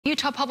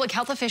Utah public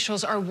health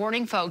officials are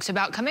warning folks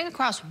about coming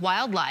across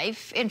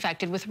wildlife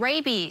infected with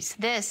rabies.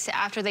 This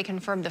after they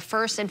confirmed the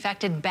first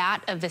infected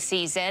bat of the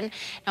season.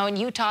 Now in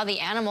Utah, the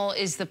animal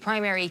is the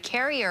primary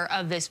carrier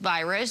of this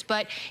virus,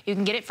 but you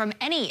can get it from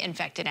any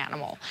infected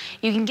animal.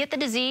 You can get the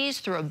disease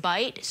through a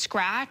bite,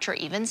 scratch, or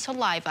even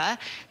saliva.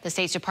 The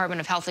state's Department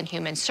of Health and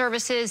Human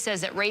Services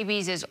says that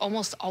rabies is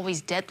almost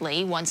always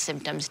deadly once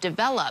symptoms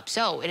develop.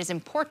 So it is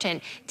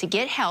important to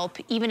get help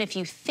even if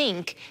you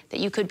think that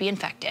you could be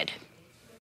infected.